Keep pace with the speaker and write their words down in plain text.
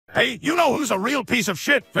Hey, you know who's a real piece of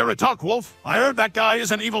shit? Veritach Wolf. I heard that guy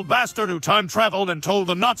is an evil bastard who time-traveled and told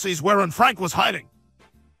the Nazis where Frank was hiding.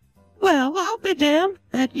 Well, I'll be damned.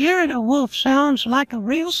 That Yerida Wolf sounds like a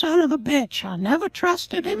real son of a bitch. I never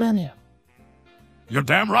trusted him any. You're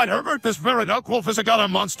damn right, Herbert. This Veritach Wolf is a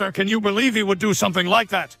goddamn monster. Can you believe he would do something like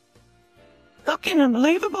that? Fucking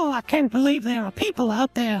unbelievable. I can't believe there are people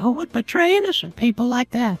out there who would betray innocent people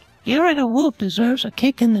like that. Yerida Wolf deserves a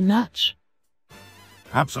kick in the nuts.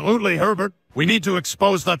 Absolutely, Herbert. We need to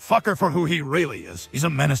expose that fucker for who he really is. He's a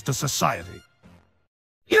menace to society.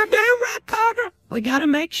 You're damn right, Carter. We gotta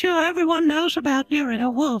make sure everyone knows about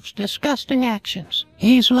Yerida Wolf's disgusting actions.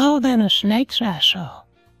 He's lower than a snake's asshole.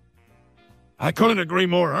 I couldn't agree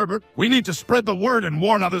more, Herbert. We need to spread the word and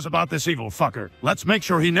warn others about this evil fucker. Let's make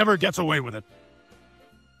sure he never gets away with it.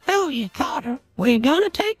 Hell yeah, Carter. We're gonna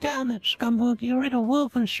take down that scumbag Yerida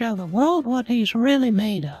Wolf and show the world what he's really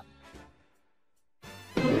made of.